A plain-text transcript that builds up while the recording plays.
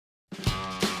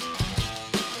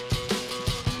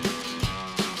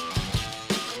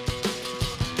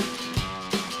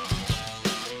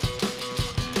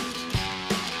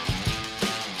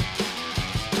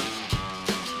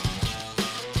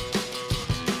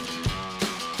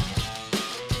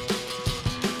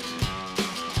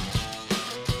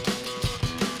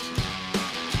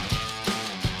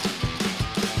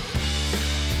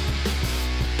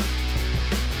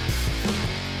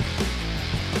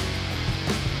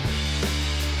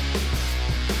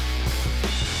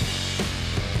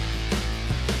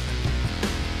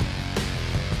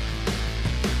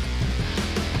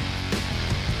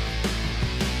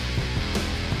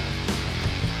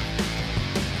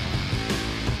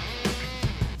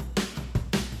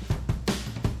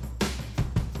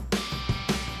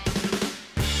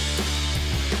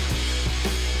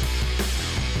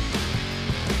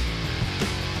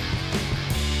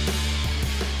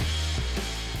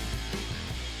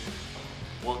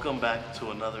Welcome back to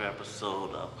another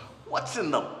episode of What's in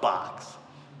the Box?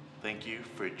 Thank you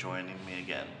for joining me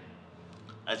again.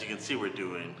 As you can see, we're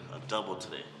doing a double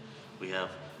today. We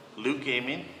have Loot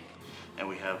Gaming and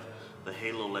we have the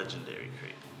Halo Legendary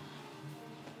Crate.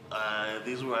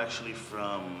 These were actually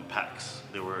from PAX.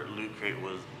 They were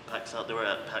PAX South. They were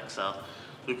at PAX South.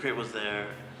 Loot Crate was there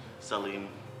selling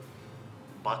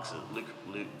boxes,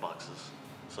 loot boxes.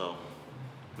 So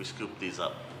we scooped these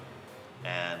up,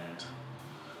 and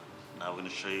now we're going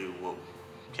to show you what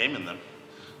came in them.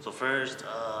 So first,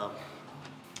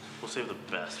 we'll save the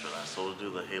best for last. So we'll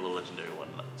do the Halo Legendary one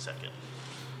second.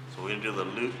 So we're going to do the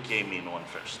Loot Gaming one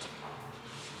first.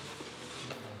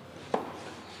 So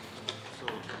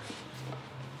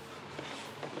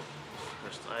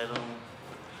first item.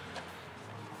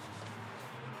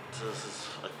 So this is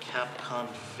a Capcom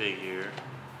figure.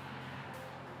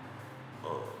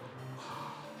 Oh,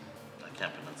 I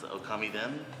can't pronounce it. Okami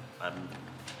Den. I'm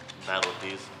bad with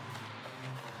these.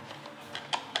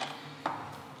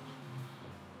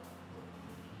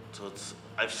 So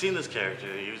I've seen this character.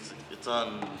 It's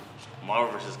on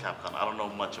Marvel vs. Capcom. I don't know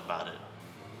much about it,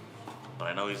 but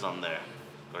I know he's on there,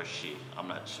 or she. I'm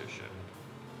not sure.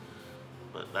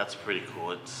 But that's pretty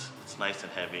cool. It's nice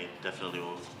and heavy. Definitely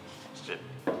will fit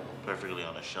perfectly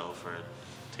on a shelf or a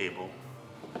table.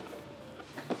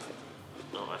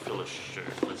 Oh, I feel a shirt.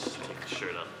 Let's just take the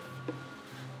shirt up.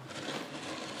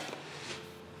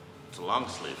 It's a long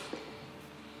sleeve.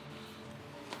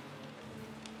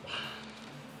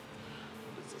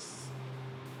 What is this?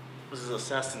 This is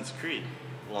Assassin's Creed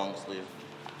long sleeve.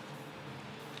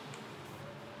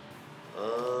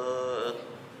 I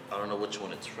don't know which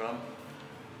one it's from,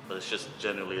 but it's just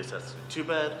generally Assassin's Creed. Too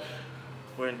bad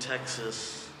we're in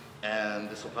Texas, and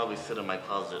this will probably sit in my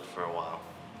closet for a while,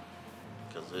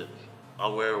 because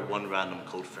I'll wear one random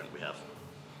code friend we have.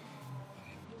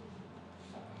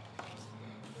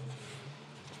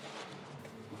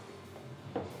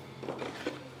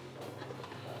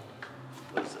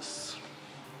 What is this?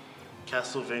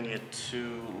 Castlevania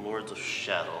 2 Lords of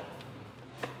Shadow.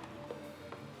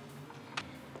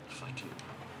 If I can...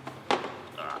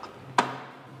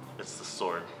 it's the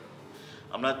sword.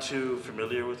 I'm not too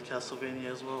familiar with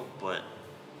Castlevania as well, but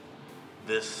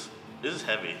this is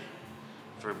heavy.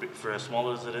 For as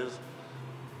small as it is,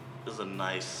 this is a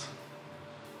nice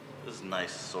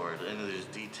sword. And there's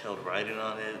detailed writing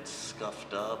on it. It's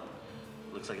scuffed up.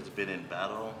 Looks like it's been in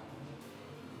battle.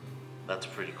 That's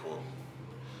pretty cool.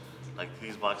 Like,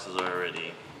 these boxes are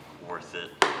already worth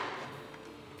it.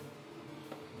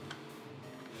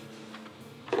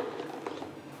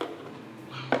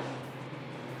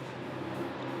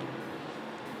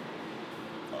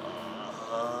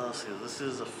 Let's see, this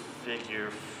is a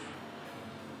figure.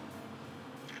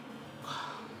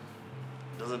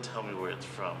 Doesn't tell me where it's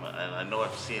from. I know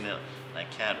I've seen it, and I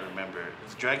can't remember.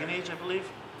 It's Dragon Age, I believe.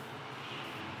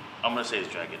 I'm gonna say it's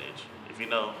Dragon Age. If you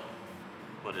know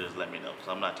what it is, let me know, because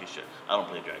I'm not too sure. I don't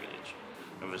play Dragon Age.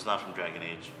 If it's not from Dragon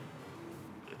Age,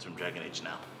 it's from Dragon Age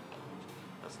now.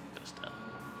 That's the best step.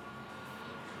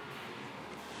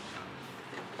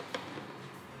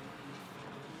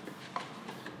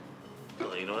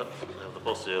 Well, you know what? I have the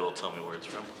poster. It'll tell me where it's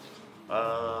from.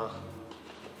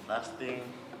 Last thing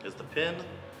is the pin.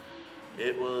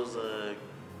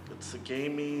 It's a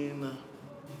gaming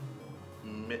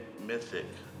mythic.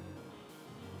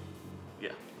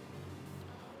 Yeah.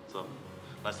 So,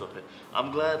 nice little pin.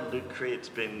 I'm glad Loot Crate's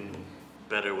been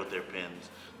better with their pins.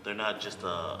 They're not just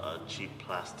a cheap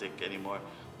plastic anymore.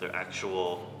 They're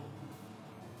actual,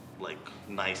 like,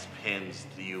 nice pins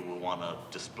that you would want to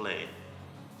display.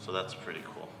 So that's pretty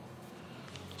cool.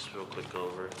 Just real quick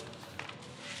over.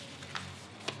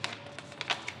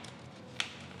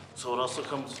 So it also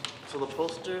comes, so the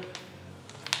poster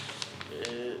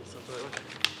is, so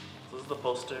this is the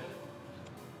poster,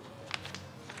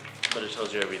 but it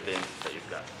tells you everything that you've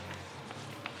got.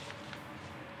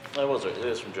 I was right, it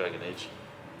is from Dragon Age.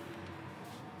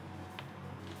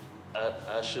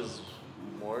 Ash's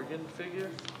Morgan figure?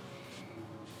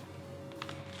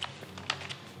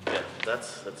 Yeah,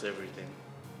 that's everything.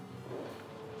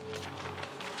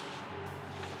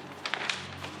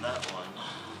 That one.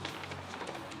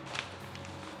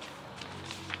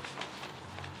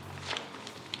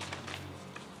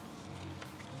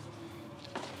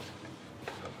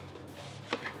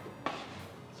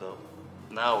 So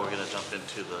now we're gonna jump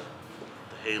into the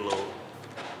Halo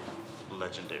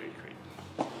Legendary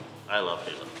Crate. I love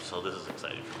Halo, so this is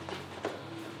exciting for me.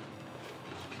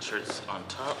 Shirts on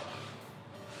top.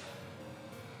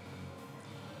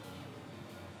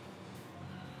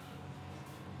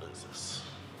 What is this?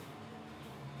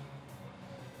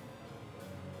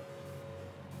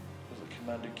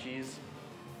 commander keys.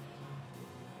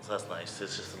 So that's nice.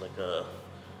 It's just like a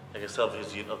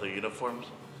selfie of their uniforms.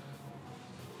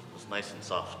 It's nice and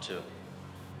soft too.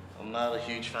 I'm not a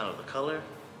huge fan of the color,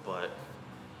 but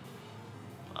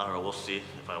I don't know, we'll see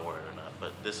if I wear it or not.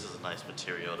 But this is a nice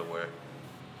material to wear.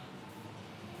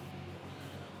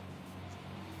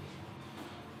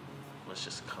 Let's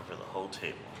just cover the whole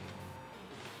table.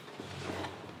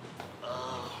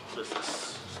 What is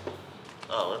this?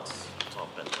 Oh, it's all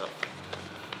bent up.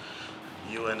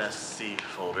 UNSC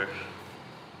folder.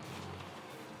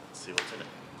 Let's see what's in it.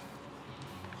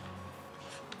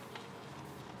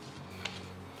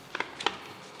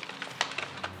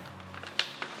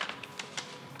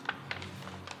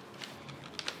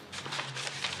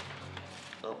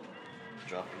 Oh,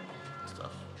 dropping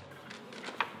stuff.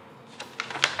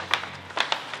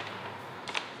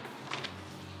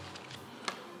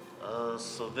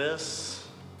 So this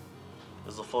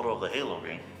is a photo of the Halo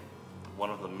ring, one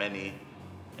of the many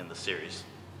in the series.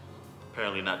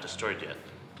 Apparently not destroyed yet.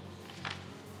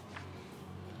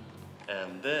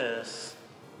 And this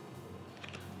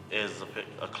is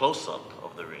a close-up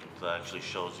of the ring that actually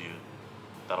shows you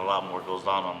that a lot more goes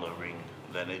on the ring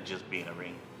than it just being a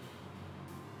ring.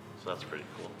 So that's pretty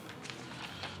cool.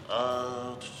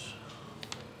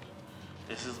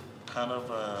 This is kind of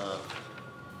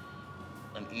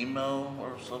an email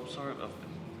or some sort of.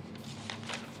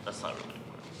 That's not really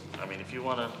important. I mean, if you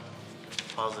want to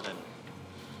pause it and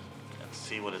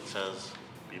see what it says,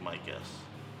 be my guest.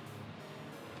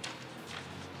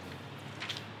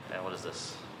 And what is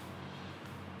this?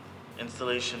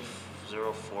 Installation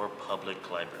 04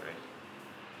 Public Library.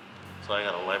 So I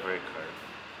got a library card.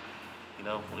 You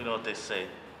know what they say,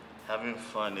 having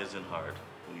fun isn't hard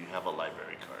when you have a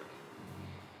library card.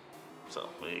 So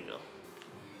there you go.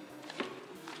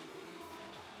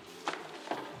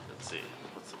 Let's see,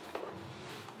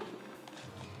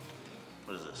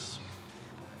 what is this?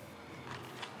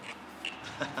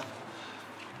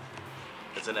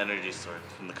 It's an energy sword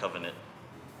from the Covenant.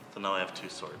 So now I have two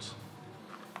swords.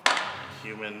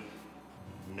 Human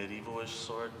medieval-ish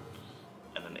sword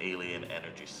and an alien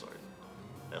energy sword.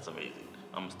 That's amazing.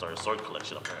 I'm gonna start a sword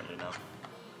collection apparently now.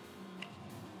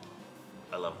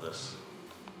 I love this.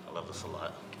 I love this a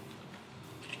lot.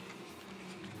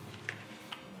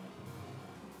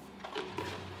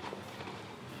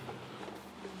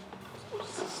 What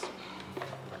is this?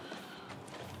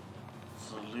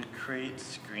 So Loot Crate,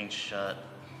 screenshot,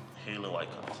 Halo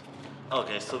icons.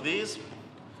 Okay, so these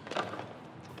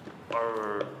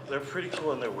they're pretty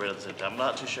cool and they're weird at the same time. I'm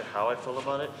not too sure how I feel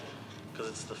about it, because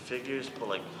it's the figures, but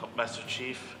like Master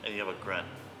Chief and you have a grunt.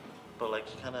 But like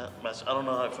you kind of, I don't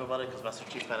know how I feel about it, because Master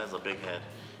Chief kind of has a big head,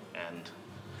 and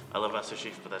I love Master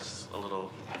Chief, but that's a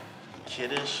little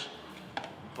kiddish.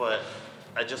 But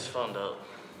I just found out,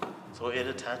 so it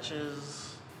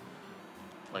attaches,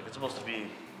 like it's supposed to be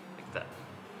like that.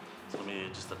 So let me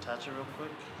just attach it real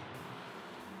quick.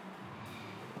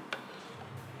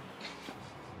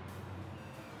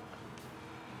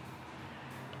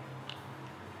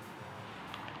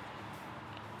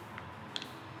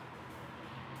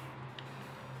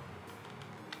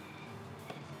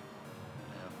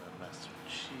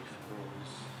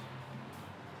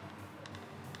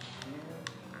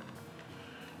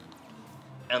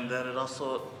 And then it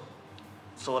also,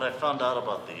 so what I found out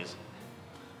about these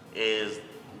is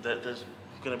that there's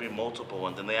gonna be multiple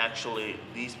ones, and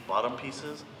these bottom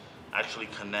pieces actually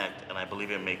connect, and I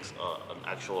believe it makes an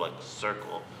actual like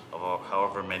circle of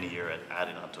however many you're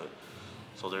adding onto it.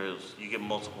 So you get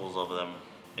multiples of them,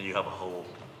 and you have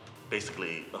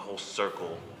basically a whole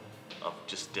circle of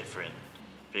just different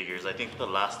figures. I think the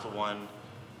last one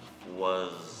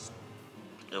was,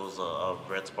 it was a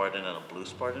red Spartan and a blue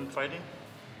Spartan fighting,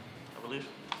 I believe.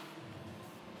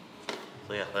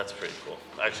 So yeah, that's pretty cool.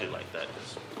 I actually like that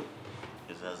because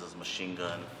it has this machine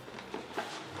gun.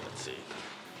 Let's see.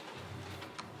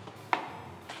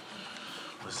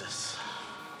 What's this?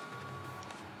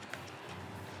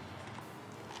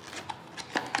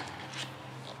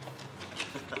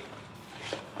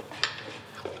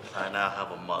 I now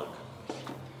have a mug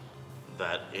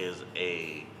that is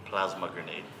a plasma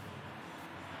grenade.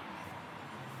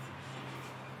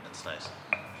 That's nice.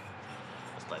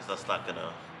 That's nice. That's not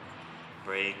gonna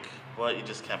break, but you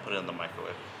just can't put it in the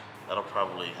microwave. That'll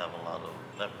probably have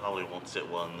that probably won't sit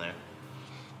well in there.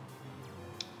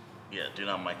 Yeah, do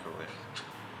not microwave.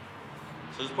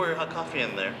 So just pour your hot coffee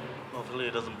in there. Hopefully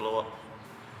it doesn't blow up.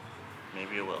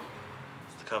 Maybe it will.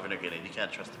 It's the Covenant grenade. You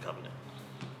can't trust the Covenant.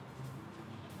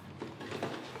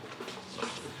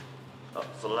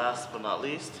 So last but not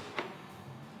least,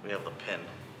 we have the pen.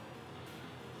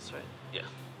 That's right. Yeah.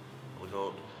 We'll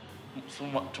go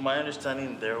So to my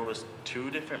understanding, there was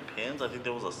two different pins. I think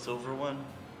there was a silver one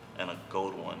and a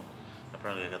gold one.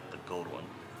 Apparently, I got the gold one.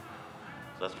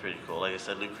 So that's pretty cool. Like I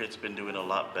said, Loot Crate's been doing a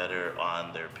lot better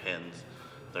on their pins.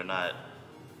 They're not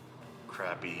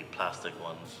crappy plastic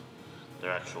ones.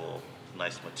 They're actual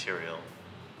nice material.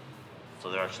 So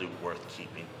they're actually worth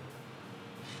keeping.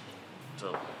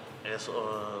 So I guess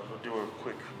we'll do a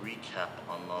quick recap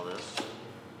on all this.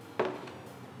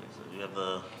 So you have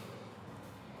the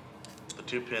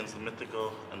two pins, the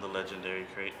mythical and the legendary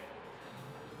crate.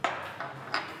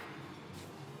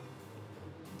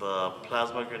 The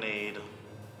plasma grenade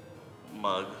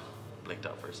mug, blinked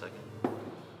out for a second.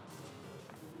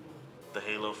 The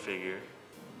Halo figure.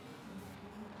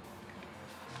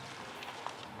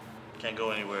 Can't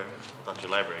go anywhere without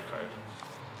your library card.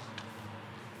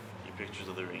 Your pictures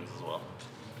of the rings as well.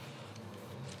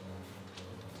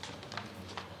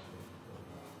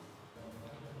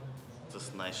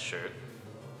 This nice shirt.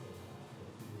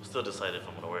 Still decide if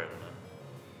I'm gonna wear it or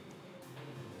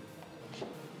not.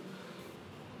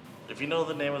 If you know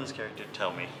the name of this character,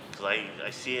 tell me, because I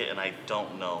see it and I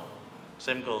don't know.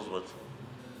 Same goes with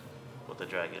the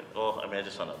dragon. Oh, I mean, I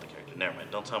just found out the character. Never mind.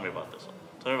 Don't tell me about this one.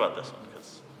 Tell me about this one,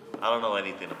 because I don't know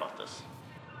anything about this.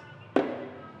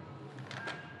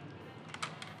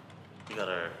 We got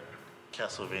our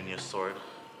Castlevania sword.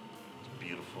 It's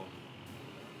beautiful.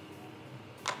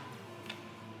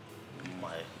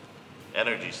 My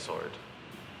energy sword.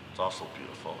 It's also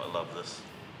beautiful. I love this.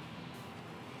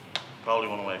 Probably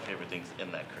one of my favorite things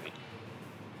in that crate.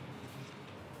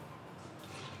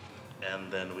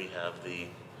 And then we have the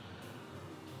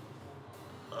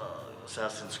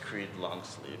Assassin's Creed long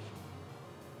sleeve.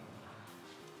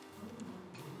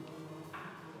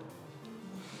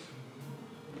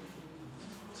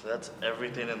 So that's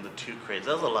everything in the two crates.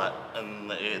 That's a lot,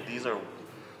 and these are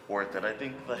worth it. I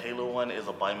think the Halo one is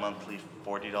a bi-monthly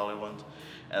 $40 one,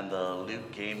 and the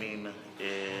Loot Gaming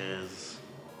it's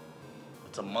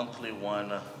a monthly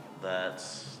one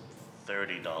that's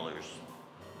 $30.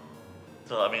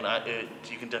 So I mean,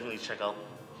 you can definitely check out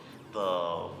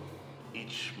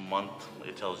each month.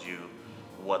 It tells you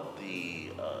what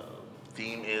the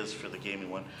theme is for the gaming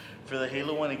one. For the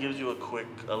Halo one, it gives you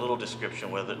a little description,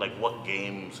 whether like what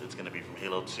games it's going to be from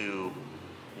Halo 2,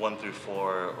 1 through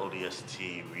 4,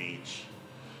 ODST, Reach.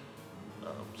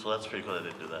 So that's pretty cool that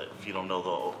they do that. If you don't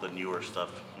know the newer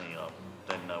stuff,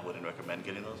 then I wouldn't recommend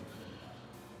getting those.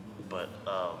 But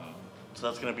so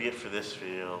that's going to be it for this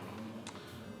video.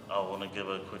 I want to give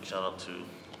a quick shout out to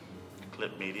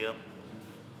Clip Media.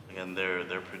 Again,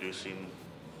 they're producing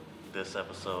this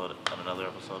episode and another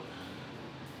episode.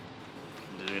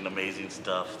 They're doing amazing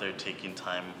stuff. They're taking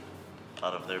time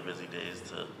out of their busy days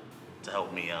to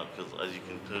help me out, because as you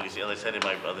can clearly see, as I said in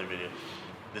my other video,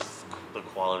 this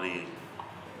quality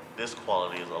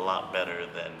is a lot better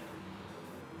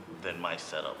than my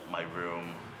setup, my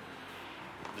room.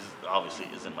 This obviously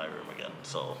isn't my room again,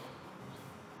 so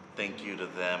thank you to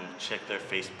them. Check their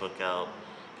Facebook out,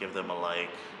 give them a like,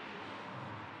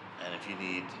 and if you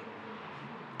need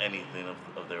anything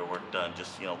of their work done,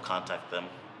 just contact them.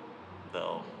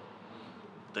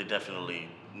 They definitely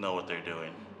know what they're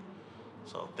doing.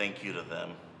 So thank you to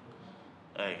them.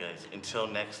 Alright guys, until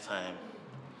next time,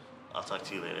 I'll talk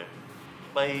to you later.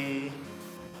 Bye.